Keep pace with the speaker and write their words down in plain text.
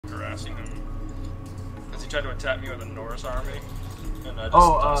watching him. Because he tried to attack me with a Norse army, and I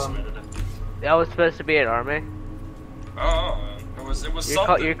just decimated it. That was supposed to be an army. Oh, it was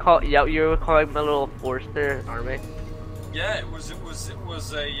something. You were calling my little Forster army. Yeah, it was a what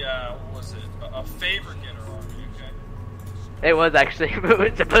was it? A favor getter army, okay? It was actually, it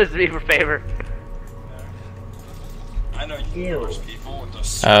was supposed to be for favor. I know you Norse people with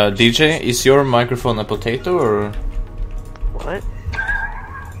those. DJ, is your microphone a potato or? What?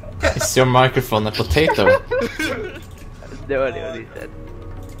 Is your microphone a potato? No idea what he said.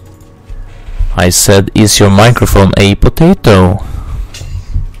 I said, is your microphone a potato?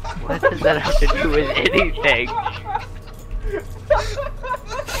 What does that have to do with anything?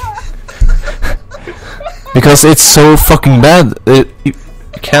 Because it's so fucking bad. You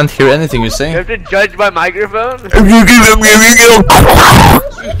can't hear anything you're saying. You have to judge my microphone?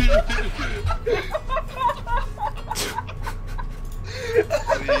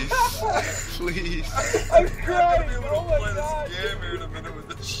 Please. I'm crying. Oh my god. This game here in a minute with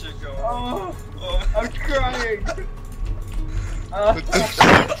this shit going on. I'm crying. Oh,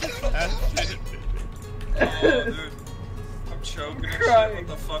 dude. I'm choking and shit. What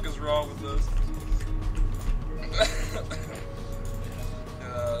the fuck is wrong with this?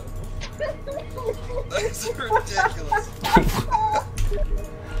 That's ridiculous.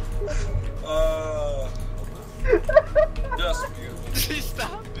 Just beautiful.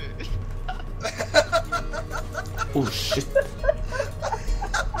 Stop it. Oh shit.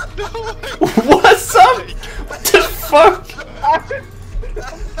 What's up? What the fuck?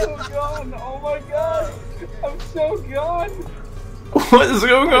 I'm so gone. Oh my god. I'm so gone. What is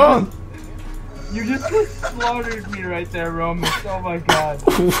going on? You just slaughtered me right there, Roman. Oh my god.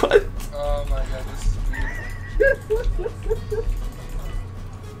 What? Oh my god, this is beautiful.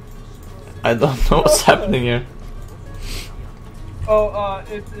 I don't know what's happening here. Oh,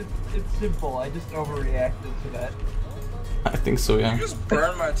 it's simple. I just overreacted to that. I think so, yeah. You just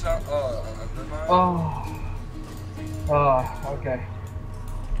burned my tongue. Oh, never mind. Oh, okay.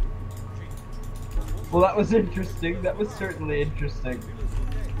 Well, that was interesting. That was certainly interesting.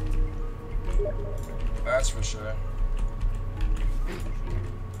 That's for sure.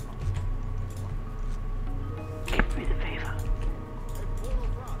 Give me the favor.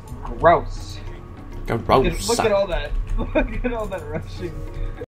 Gross. Gross. Look at all that. Look at all that rushing.